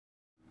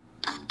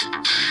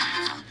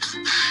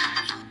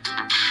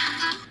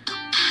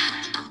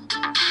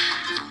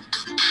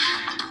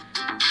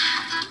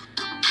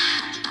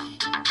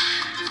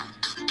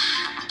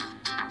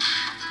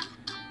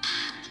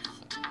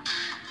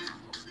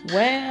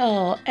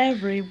Well,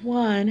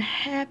 everyone,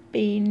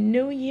 Happy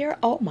New Year.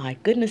 Oh my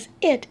goodness,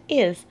 it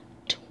is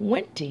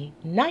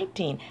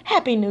 2019.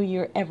 Happy New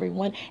Year,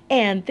 everyone.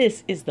 And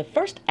this is the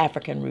first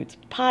African Roots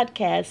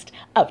podcast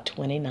of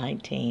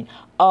 2019.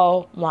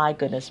 Oh my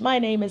goodness, my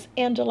name is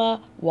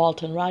Angela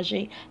Walton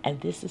Raji,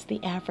 and this is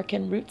the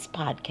African Roots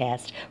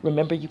podcast.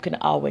 Remember, you can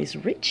always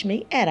reach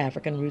me at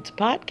African Roots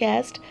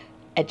Podcast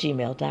at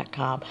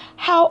gmail.com.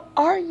 How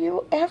are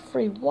you,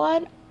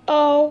 everyone?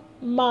 Oh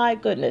my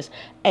goodness.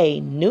 A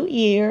new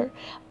year.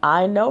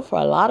 I know for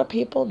a lot of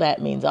people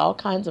that means all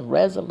kinds of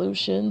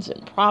resolutions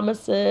and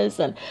promises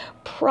and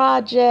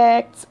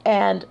projects.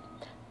 And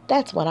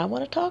that's what I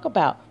want to talk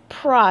about.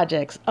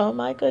 Projects. Oh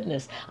my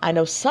goodness. I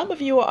know some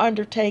of you are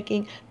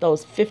undertaking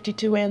those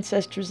 52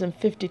 Ancestors in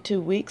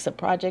 52 Weeks, a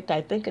project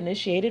I think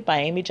initiated by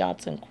Amy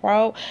Johnson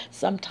Crow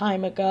some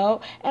time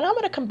ago. And I'm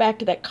going to come back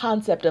to that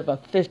concept of a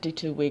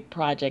 52-week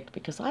project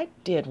because I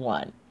did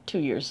one 2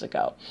 years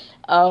ago.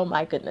 Oh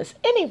my goodness.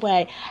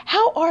 Anyway,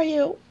 how are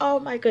you? Oh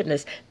my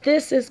goodness.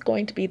 This is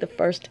going to be the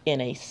first in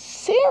a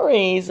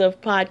series of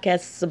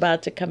podcasts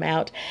about to come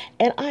out,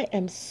 and I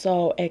am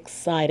so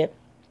excited.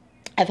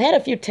 I've had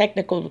a few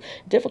technical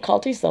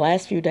difficulties the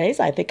last few days.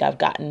 I think I've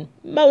gotten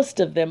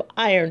most of them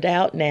ironed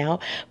out now.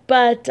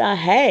 But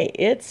hey,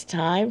 it's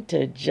time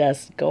to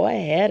just go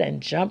ahead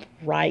and jump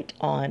right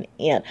on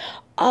in.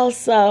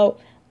 Also,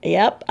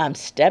 yep, I'm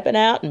stepping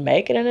out and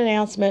making an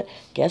announcement.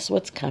 Guess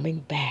what's coming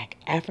back?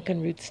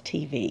 African Roots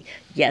TV.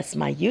 Yes,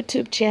 my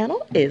YouTube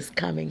channel is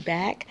coming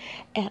back,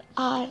 and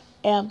I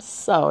am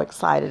so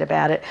excited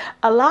about it.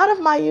 A lot of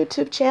my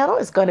YouTube channel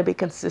is going to be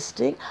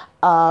consisting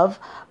of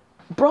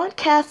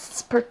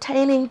broadcasts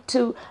pertaining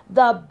to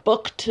the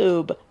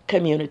BookTube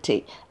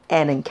community.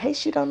 And in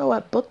case you don't know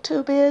what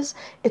BookTube is,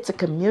 it's a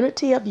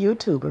community of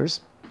YouTubers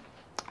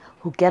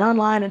who get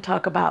online and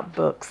talk about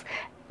books.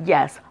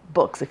 Yes,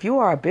 books. If you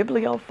are a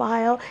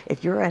bibliophile,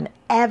 if you're an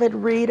avid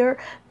reader,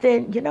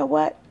 then you know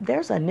what?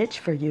 There's a niche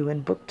for you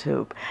in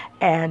BookTube.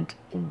 And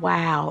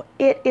wow,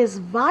 it is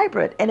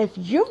vibrant. And if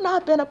you've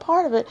not been a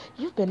part of it,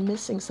 you've been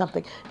missing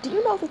something. Do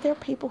you know that there are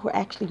people who are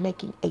actually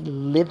making a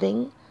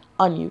living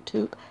on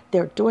YouTube?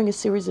 They're doing a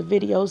series of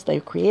videos, they're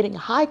creating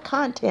high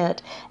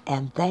content,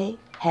 and they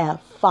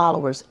have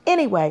followers.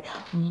 Anyway,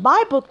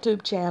 my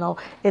BookTube channel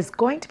is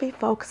going to be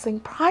focusing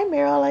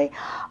primarily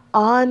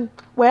on,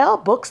 well,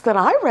 books that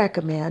I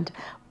recommend,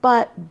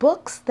 but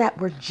books that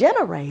were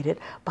generated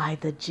by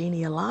the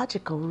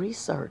genealogical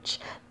research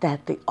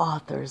that the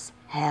authors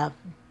have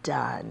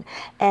done.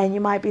 And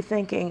you might be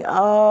thinking,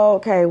 oh,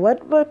 okay,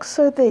 what books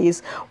are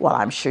these? Well,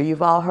 I'm sure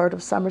you've all heard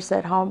of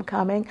Somerset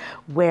Homecoming,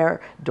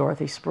 where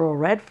Dorothy Sproul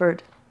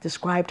Redford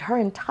described her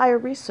entire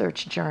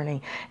research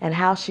journey and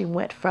how she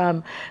went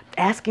from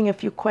asking a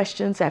few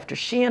questions after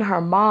she and her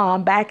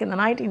mom back in the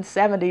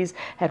 1970s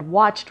had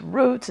watched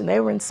Roots and they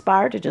were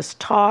inspired to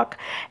just talk.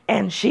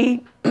 And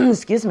she,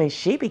 excuse me,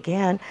 she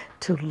began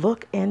to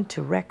look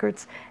into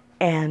records,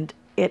 and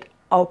it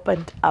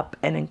opened up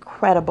an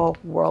incredible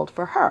world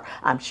for her.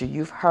 I'm sure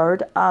you've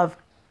heard of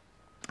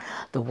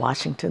the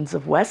Washingtons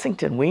of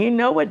Wessington. We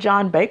know what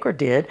John Baker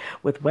did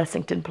with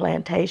Wessington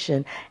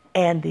Plantation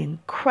and the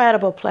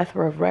incredible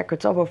plethora of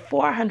records, over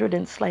 400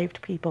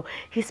 enslaved people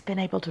he's been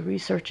able to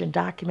research and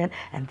document,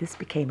 and this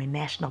became a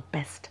national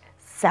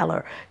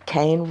bestseller.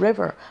 Cane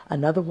River,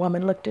 another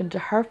woman looked into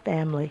her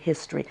family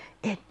history.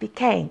 It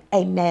became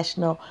a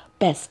national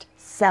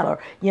bestseller.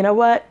 You know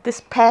what?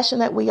 This passion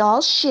that we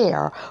all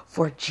share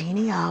for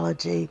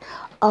genealogy,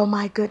 oh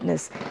my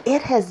goodness,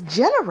 it has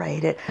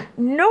generated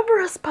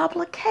numerous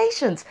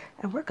publications,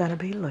 and we're going to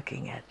be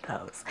looking at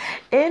those.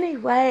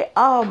 Anyway,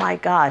 oh my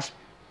gosh.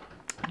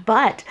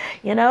 But,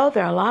 there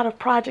are a lot of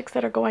projects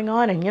that are going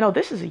on. And,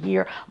 this is a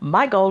year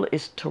my goal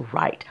is to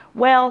write.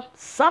 Well,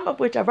 some of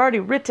which I've already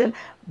written.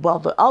 Well,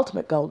 the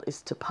ultimate goal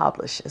is to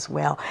publish as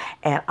well.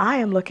 And I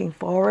am looking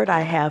forward.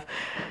 I have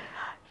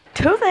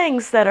two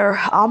things that are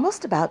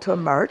almost about to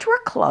emerge. We're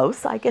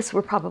close. I guess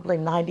we're probably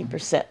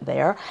 90%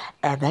 there.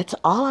 And that's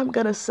all I'm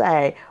going to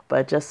say.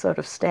 But just sort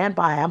of stand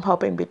by. I'm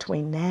hoping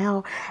between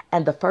now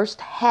and the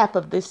first half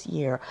of this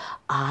year,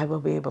 I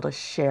will be able to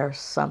share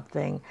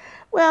something,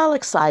 well,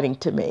 exciting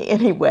to me.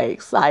 Anyway,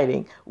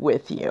 exciting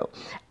with you.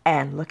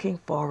 And looking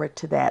forward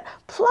to that.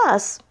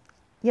 Plus,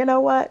 you know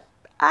what?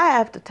 I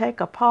have to take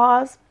a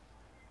pause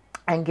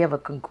and give a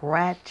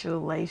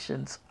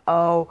congratulations.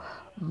 Oh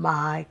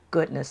my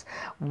goodness.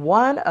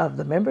 One of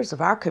the members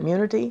of our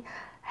community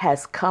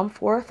has come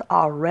forth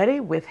already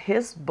with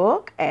his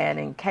book. And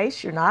in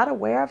case you're not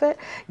aware of it,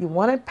 you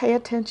want to pay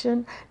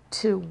attention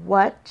to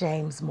what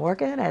James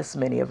Morgan, as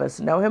many of us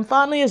know him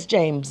fondly as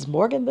James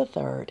Morgan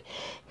III,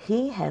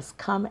 he has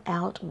come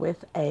out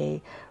with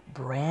a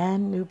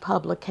brand new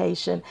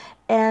publication.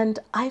 And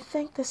I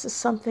think this is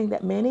something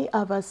that many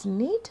of us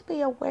need to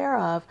be aware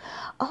of,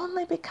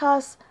 only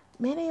because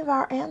many of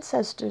our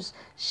ancestors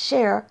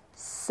share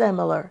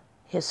similar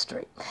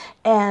history.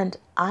 And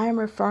I am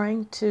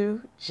referring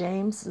to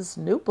James's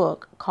new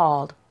book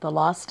called The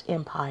Lost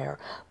Empire,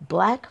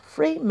 Black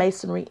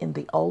Freemasonry in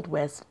the Old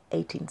West,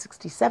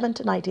 1867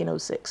 to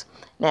 1906.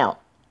 Now,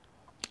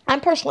 I'm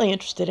personally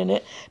interested in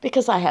it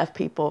because I have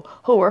people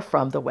who are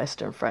from the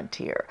Western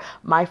frontier.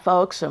 My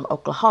folks from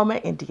Oklahoma,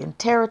 Indian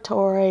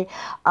Territory.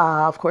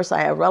 Of course,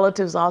 I have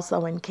relatives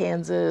also in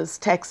Kansas,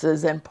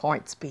 Texas, and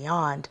points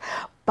beyond.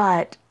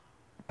 But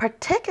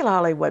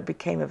particularly what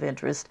became of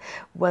interest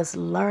was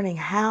learning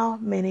how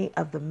many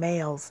of the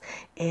males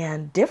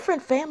in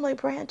different family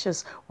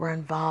branches were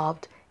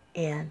involved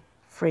in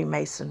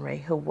Freemasonry,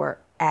 who were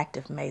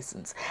active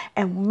Masons.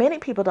 And many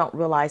people don't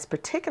realize,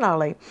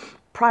 particularly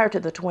prior to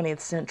the 20th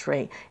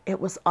century, it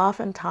was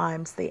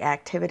oftentimes the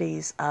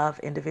activities of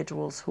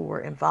individuals who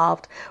were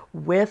involved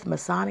with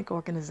Masonic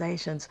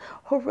organizations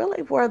who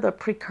really were the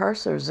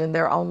precursors in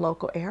their own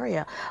local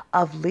area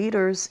of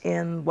leaders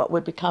in what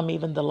would become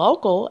even the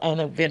local and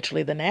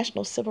eventually the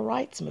national civil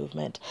rights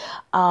movement.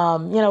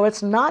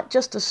 It's not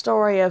just a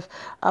story of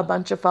a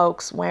bunch of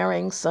folks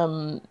wearing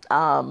some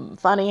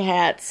funny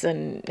hats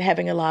and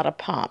having a lot of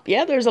pomp.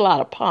 Yeah, there's a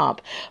lot of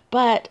pomp,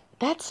 but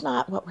that's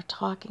not what we're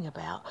talking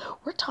about.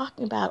 We're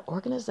talking about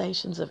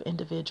organizations of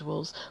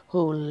individuals who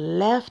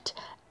left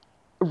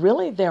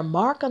really their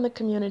mark on the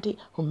community,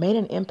 who made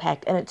an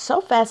impact. And it's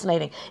so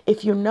fascinating.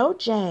 If you know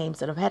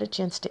James and have had a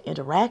chance to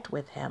interact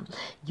with him,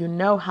 you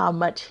know how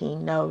much he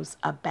knows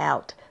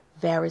about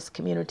various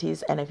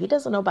communities. And if he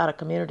doesn't know about a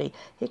community,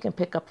 he can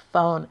pick up the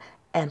phone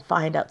and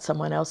find out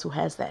someone else who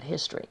has that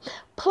history.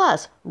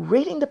 Plus,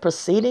 reading the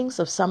proceedings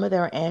of some of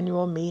their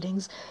annual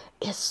meetings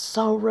is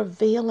so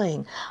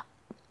revealing.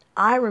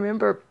 I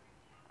remember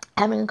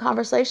having a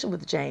conversation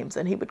with James,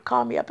 and he would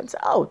call me up and say,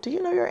 "Oh, do you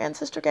know your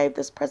ancestor gave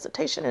this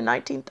presentation in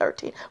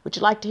 1913? Would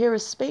you like to hear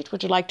his speech?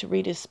 Would you like to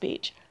read his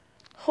speech?"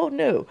 Who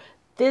knew?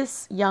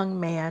 This young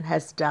man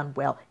has done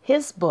well.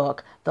 His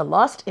book, The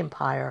Lost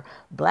Empire,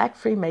 Black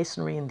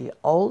Freemasonry in the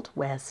Old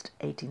West,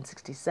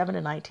 1867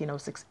 to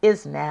 1906,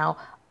 is now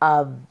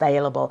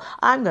available.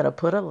 I'm going to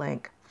put a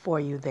link for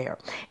you there.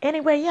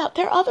 Anyway, yeah,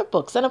 there are other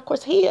books. And of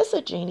course, he is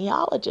a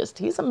genealogist.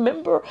 He's a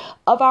member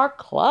of our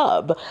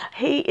club.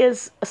 He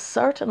is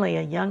certainly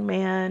a young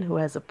man who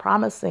has a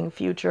promising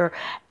future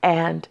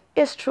and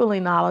is truly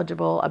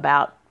knowledgeable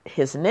about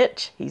his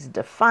niche. He's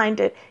defined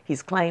it,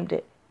 he's claimed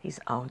it,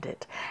 he's owned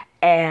it.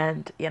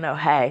 And,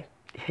 hey,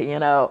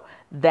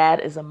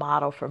 that is a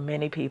model for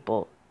many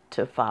people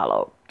to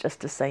follow. Just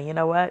to say, you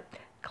know what?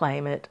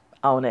 Claim it,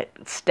 own it,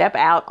 step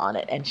out on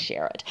it, and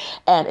share it.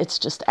 And it's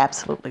just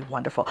absolutely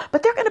wonderful.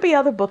 But there are going to be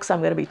other books I'm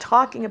going to be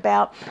talking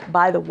about.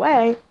 By the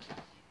way,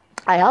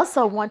 I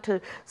also want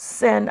to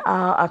send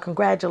a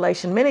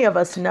congratulation. Many of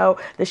us know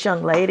this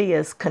young lady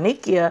is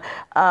Kanikia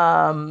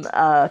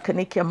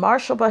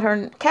Marshall,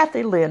 but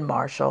Kathy Lynn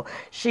Marshall.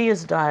 She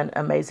has done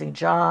an amazing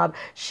job.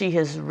 She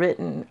has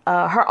written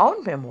her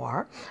own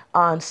memoir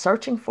on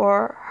searching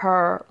for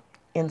her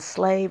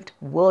enslaved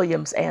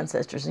Williams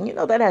ancestors. And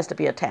that has to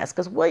be a task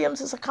because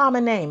Williams is a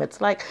common name. It's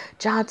like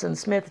Johnson,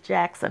 Smith,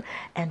 Jackson.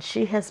 And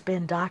she has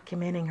been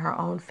documenting her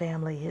own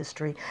family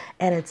history,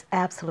 and it's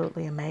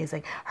absolutely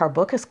amazing. Her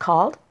book is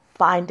called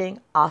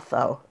Finding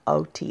Otho,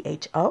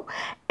 Otho.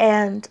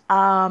 And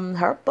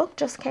her book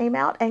just came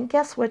out, and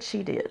guess what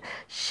she did?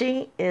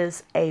 She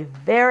is a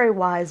very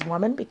wise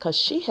woman because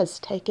she has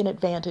taken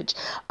advantage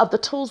of the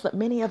tools that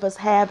many of us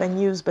have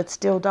and use but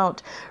still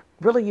don't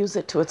really use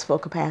it to its full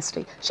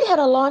capacity. She had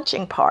a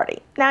launching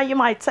party. Now you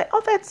might say,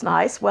 "Oh, that's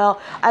nice." Well,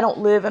 I don't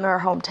live in her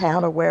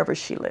hometown or wherever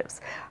she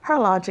lives. Her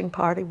launching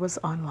party was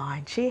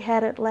online. She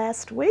had it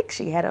last week.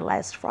 She had it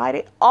last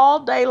Friday, all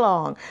day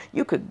long.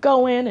 You could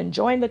go in and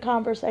join the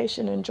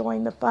conversation and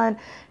join the fun.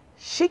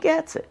 She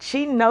gets it.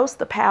 She knows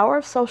the power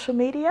of social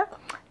media,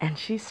 and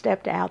she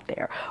stepped out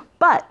there.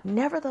 But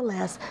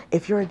nevertheless,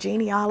 if you're a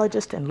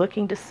genealogist and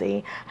looking to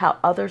see how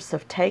others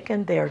have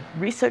taken their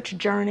research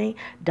journey,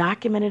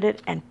 documented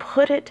it, and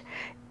put it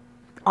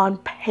on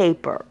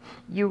paper,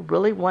 you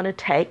really want to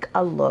take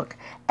a look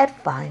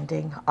at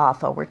Finding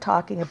Otho. We're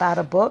talking about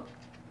a book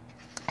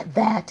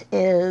that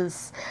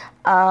is,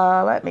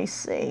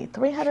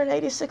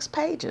 386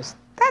 pages.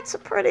 That's a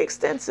pretty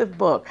extensive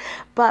book,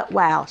 but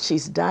wow,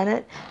 she's done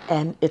it,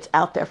 and it's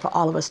out there for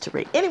all of us to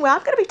read. Anyway,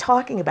 I'm going to be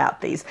talking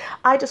about these.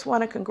 I just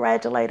want to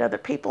congratulate other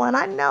people, and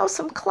I know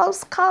some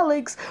close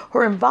colleagues who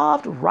are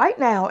involved right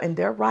now in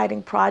their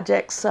writing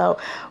projects, so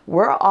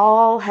we're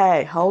all,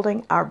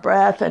 holding our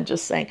breath and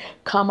just saying,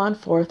 come on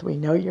forth, we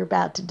know you're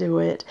about to do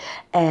it,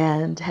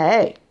 and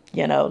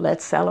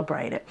let's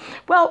celebrate it.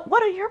 Well,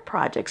 what are your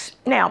projects?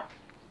 Now,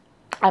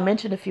 I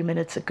mentioned a few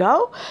minutes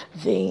ago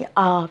the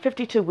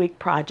 52-week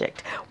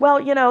project.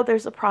 Well,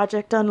 there's a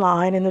project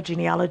online in the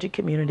genealogy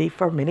community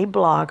for many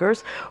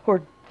bloggers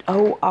who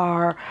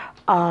are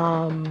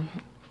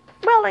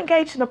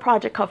engaged in a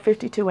project called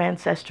 52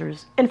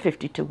 Ancestors in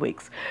 52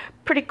 Weeks.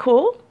 Pretty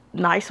cool.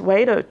 Nice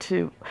way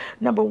to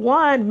number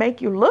one, make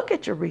you look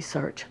at your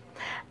research.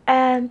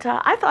 And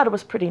I thought it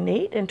was pretty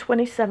neat in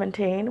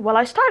 2017. Well,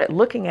 I started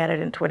looking at it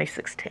in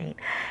 2016.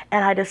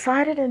 And I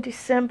decided in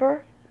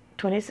December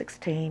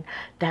 2016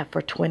 that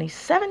for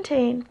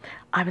 2017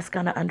 I was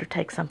going to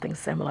undertake something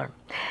similar,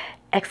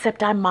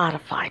 except I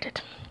modified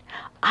it.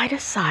 I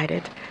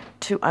decided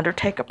to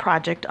undertake a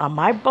project on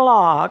my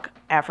blog,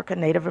 African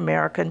Native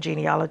American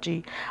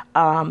Genealogy,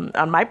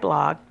 on my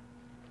blog,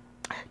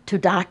 to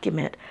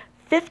document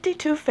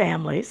 52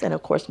 families. And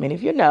of course, many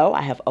of you know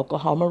I have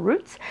Oklahoma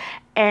roots.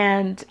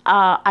 And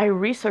I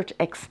research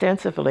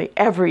extensively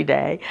every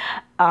day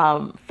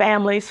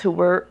families who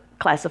were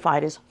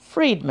classified as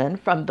freedmen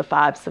from the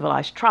 5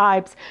 civilized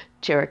tribes: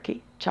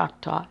 Cherokee,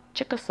 Choctaw,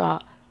 Chickasaw,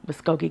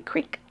 Muskogee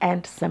Creek,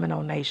 and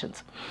Seminole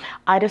Nations.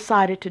 I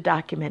decided to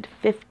document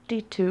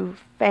 52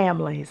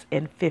 families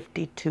in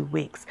 52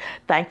 weeks.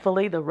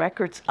 Thankfully, the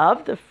records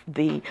of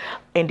the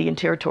Indian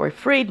Territory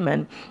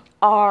freedmen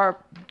are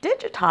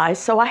digitized,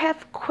 so I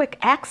have quick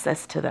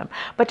access to them.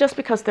 But just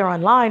because they're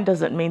online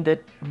doesn't mean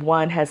that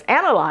one has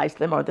analyzed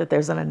them or that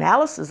there's an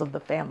analysis of the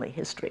family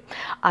history.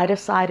 I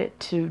decided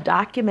to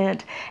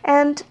document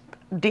and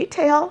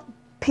detail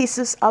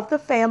pieces of the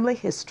family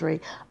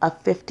history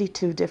of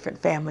 52 different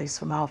families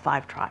from all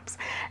 5 tribes.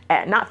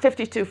 Not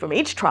 52 from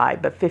each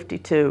tribe, but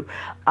 52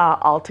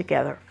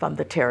 altogether from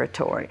the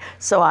territory.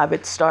 So I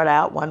would start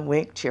out one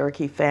week,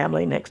 Cherokee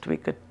family, next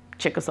week a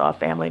Chickasaw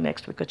family,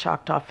 next week a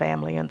Choctaw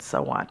family, and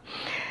so on.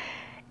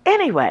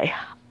 Anyway,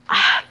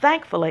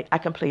 thankfully, I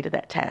completed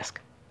that task.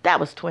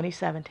 That was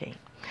 2017.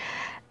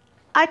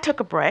 I took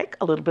a break,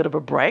 a little bit of a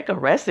break, a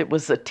rest. It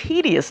was a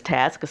tedious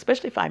task,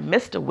 especially if I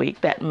missed a week.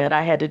 That meant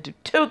I had to do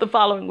 2 the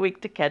following week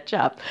to catch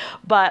up,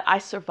 but I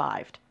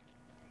survived.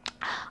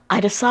 I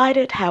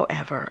decided,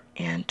 however,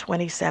 in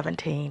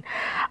 2017,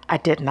 I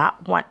did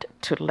not want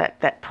to let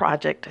that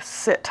project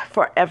sit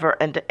forever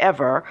and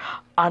ever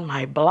on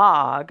my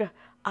blog.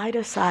 I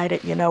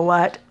decided, you know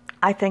what?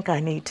 I think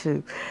I need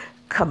to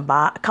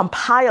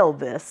compile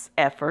this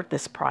effort,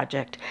 this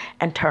project,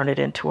 and turn it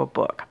into a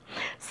book.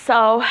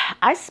 So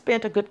I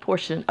spent a good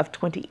portion of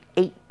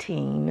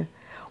 2018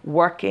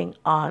 working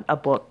on a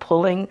book,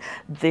 pulling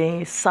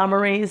the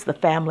summaries, the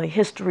family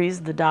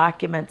histories, the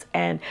documents,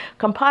 and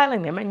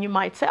compiling them. And you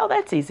might say, oh,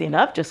 that's easy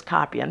enough, just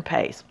copy and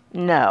paste.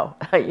 No,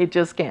 you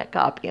just can't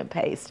copy and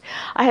paste.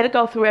 I had to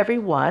go through every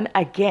one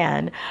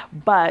again,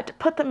 but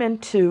put them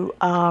into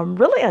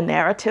really a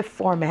narrative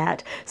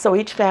format. So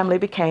each family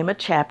became a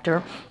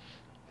chapter.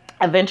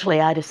 Eventually,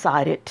 I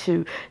decided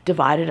to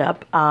divide it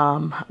up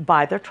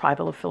by their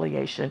tribal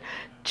affiliation: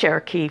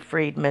 Cherokee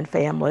freedmen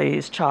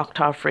families,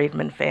 Choctaw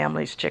freedmen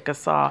families,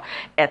 Chickasaw,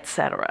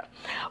 etc.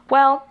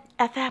 Well,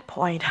 at that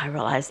point, I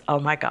realized, oh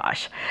my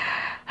gosh,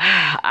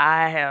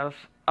 I have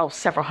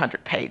several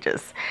hundred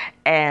pages.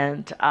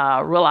 And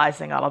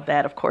realizing all of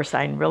that, of course,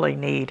 I really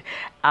need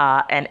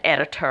an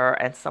editor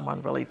and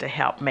someone really to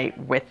help me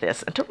with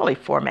this and to really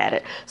format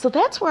it. So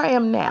that's where I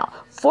am now.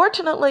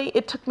 Fortunately,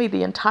 it took me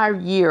the entire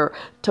year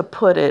to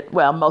put it,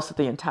 well, most of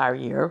the entire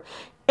year,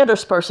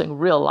 interspersing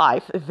real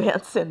life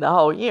events in the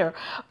whole year,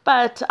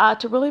 but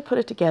to really put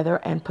it together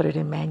and put it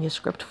in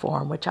manuscript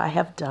form, which I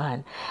have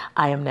done.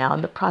 I am now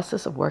in the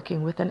process of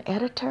working with an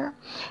editor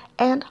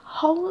and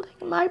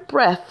holding my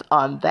breath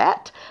on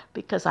that,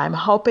 because I'm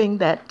hoping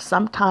that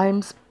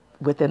sometimes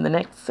within the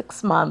next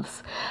 6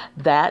 months,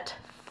 that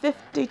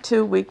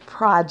 52-week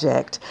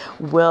project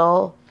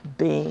will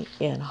be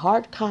in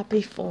hard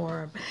copy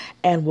form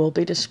and will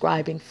be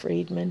describing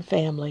freedmen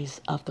families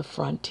of the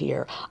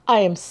frontier. I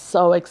am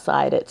so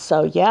excited.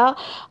 So yeah,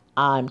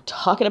 I'm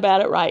talking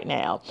about it right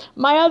now.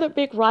 My other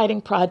big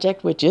writing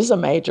project, which is a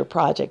major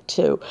project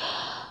too,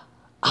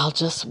 I'll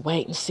just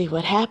wait and see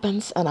what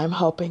happens. And I'm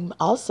hoping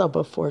also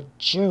before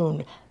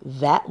June,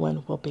 that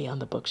one will be on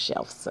the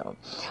bookshelf soon.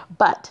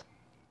 But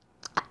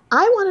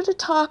I wanted to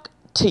talk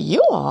to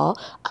you all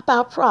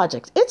about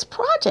projects. It's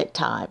project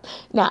time.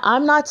 Now,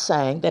 I'm not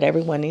saying that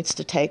everyone needs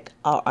to take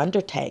or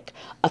undertake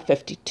a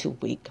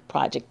 52-week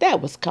project.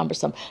 That was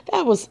cumbersome.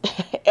 It was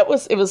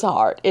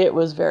hard. It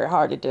was very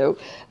hard to do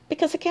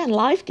because, again,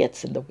 life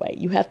gets in the way.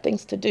 You have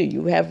things to do.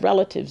 You have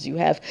relatives. You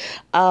have,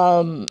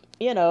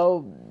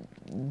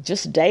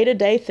 just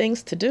day-to-day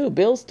things to do,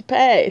 bills to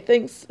pay,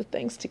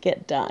 things to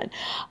get done.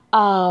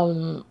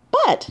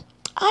 But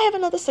I have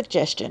another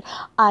suggestion.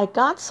 I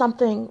got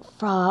something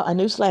from a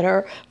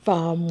newsletter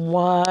from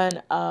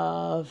one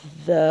of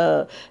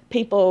the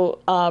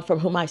people from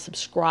whom I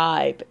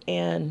subscribe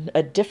in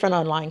a different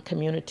online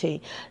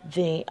community,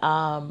 the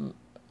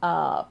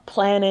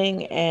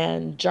planning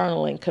and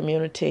journaling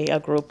community, a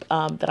group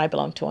that I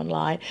belong to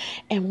online.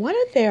 And one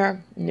of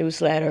their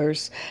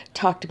newsletters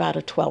talked about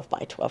a 12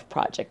 by 12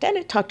 project. And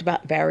it talked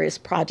about various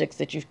projects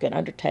that you can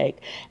undertake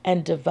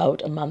and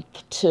devote a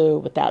month to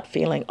without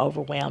feeling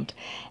overwhelmed.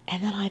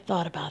 And then I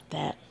thought about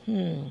that.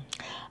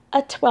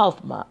 A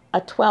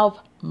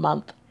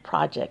 12-month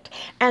project.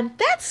 And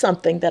that's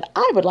something that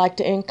I would like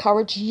to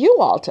encourage you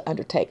all to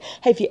undertake.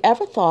 Have you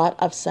ever thought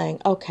of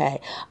saying,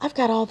 okay, I've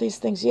got all these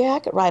things. Yeah, I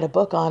could write a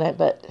book on it,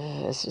 but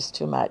it's just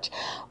too much.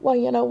 Well,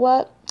 you know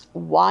what?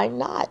 Why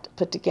not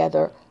put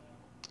together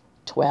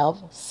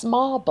 12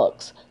 small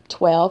books,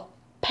 12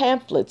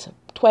 pamphlets,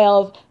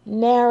 12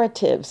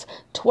 narratives,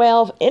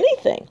 12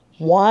 anything,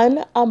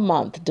 one a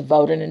month,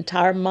 devote an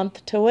entire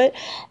month to it,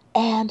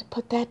 and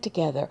put that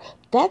together.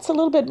 That's a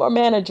little bit more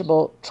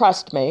manageable,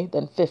 trust me,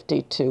 than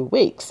 52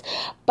 weeks.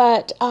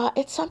 But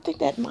it's something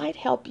that might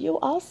help you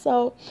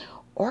also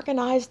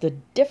organize the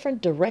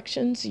different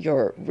directions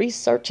your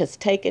research has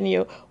taken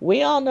you.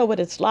 We all know what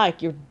it's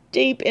like. You're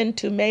deep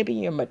into maybe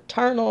your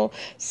maternal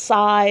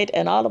side,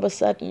 and all of a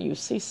sudden you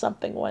see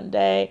something one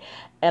day,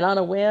 and on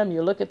a whim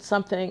you look at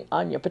something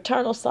on your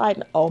paternal side,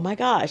 and oh my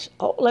gosh,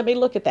 oh, let me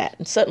look at that.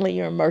 And suddenly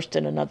you're immersed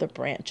in another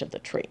branch of the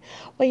tree.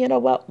 Well, you know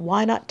what?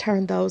 Why not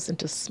turn those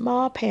into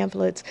small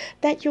pamphlets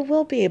that you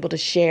will be able to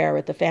share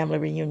at the family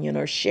reunion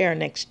or share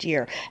next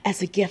year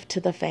as a gift to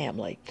the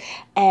family?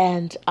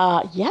 And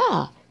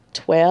yeah,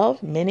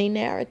 12 mini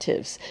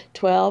narratives,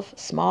 12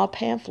 small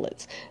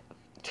pamphlets,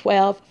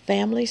 12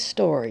 family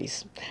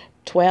stories,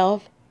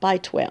 12 by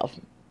 12,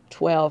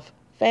 12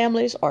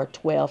 families or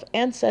 12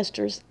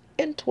 ancestors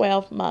in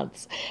 12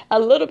 months. A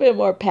little bit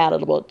more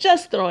palatable,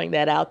 just throwing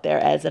that out there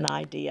as an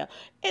idea.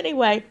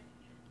 Anyway,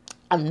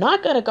 I'm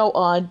not going to go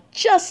on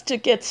just to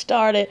get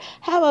started.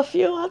 Have a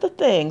few other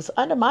things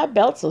under my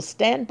belt, so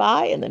stand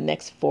by. In the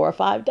next 4 or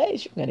 5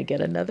 days, you're going to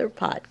get another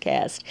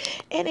podcast.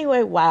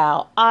 Anyway,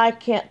 wow, I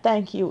can't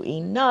thank you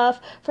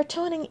enough for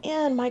tuning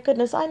in. My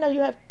goodness, I know you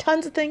have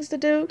tons of things to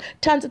do,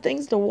 tons of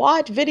things to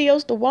watch,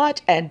 videos to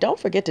watch, and don't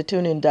forget to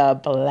tune in to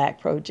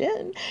Black Pro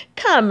Jen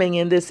coming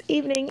in this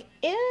evening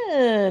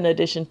in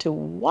addition to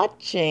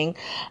watching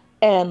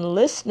and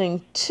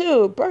listening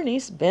to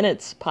Bernice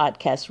Bennett's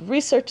podcast,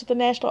 Research at the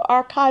National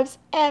Archives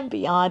and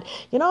Beyond.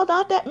 You know,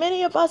 not that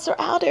many of us are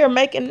out here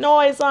making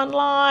noise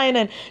online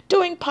and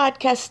doing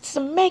podcasts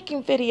and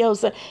making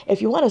videos. And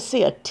if you want to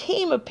see a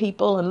team of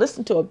people and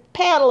listen to a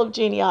panel of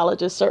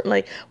genealogists,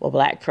 certainly, well,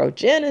 Black Pro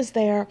Jen is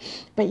there.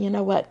 But you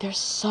know what? There's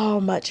so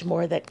much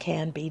more that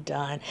can be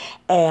done.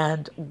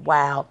 And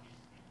wow,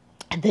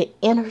 the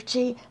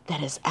energy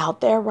that is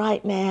out there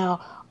right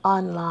now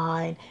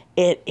online,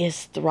 it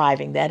is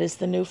thriving. That is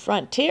the new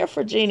frontier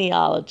for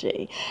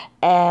genealogy.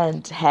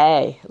 And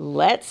hey,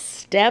 let's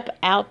step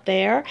out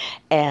there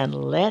and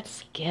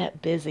let's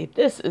get busy.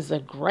 This is a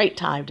great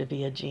time to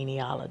be a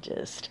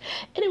genealogist.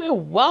 Anyway,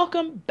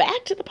 welcome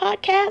back to the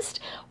podcast.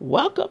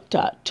 Welcome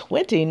to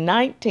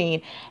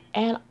 2019.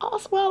 And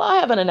also, well, I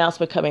have an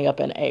announcement coming up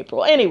in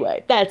April.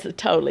 Anyway, that's a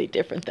totally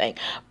different thing.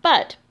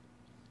 But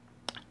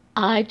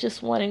I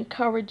just want to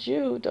encourage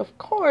you to, of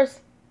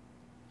course,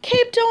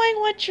 keep doing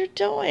what you're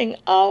doing.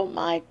 Oh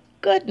my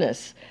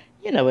goodness.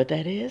 You know what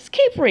that is.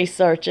 Keep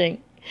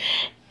researching,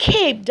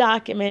 keep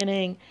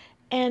documenting,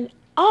 and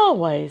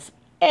always,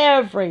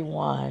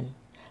 everyone,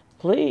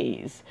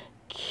 please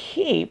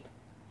keep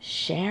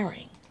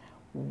sharing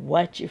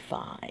what you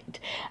find.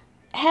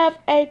 Have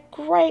a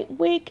great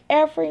week,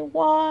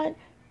 everyone.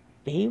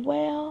 Be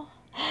well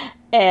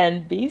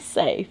and be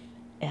safe.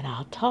 And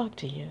I'll talk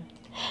to you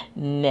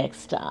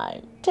next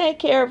time. Take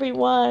care,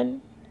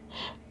 everyone,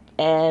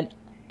 and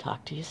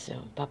talk to you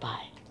soon.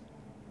 Bye-bye.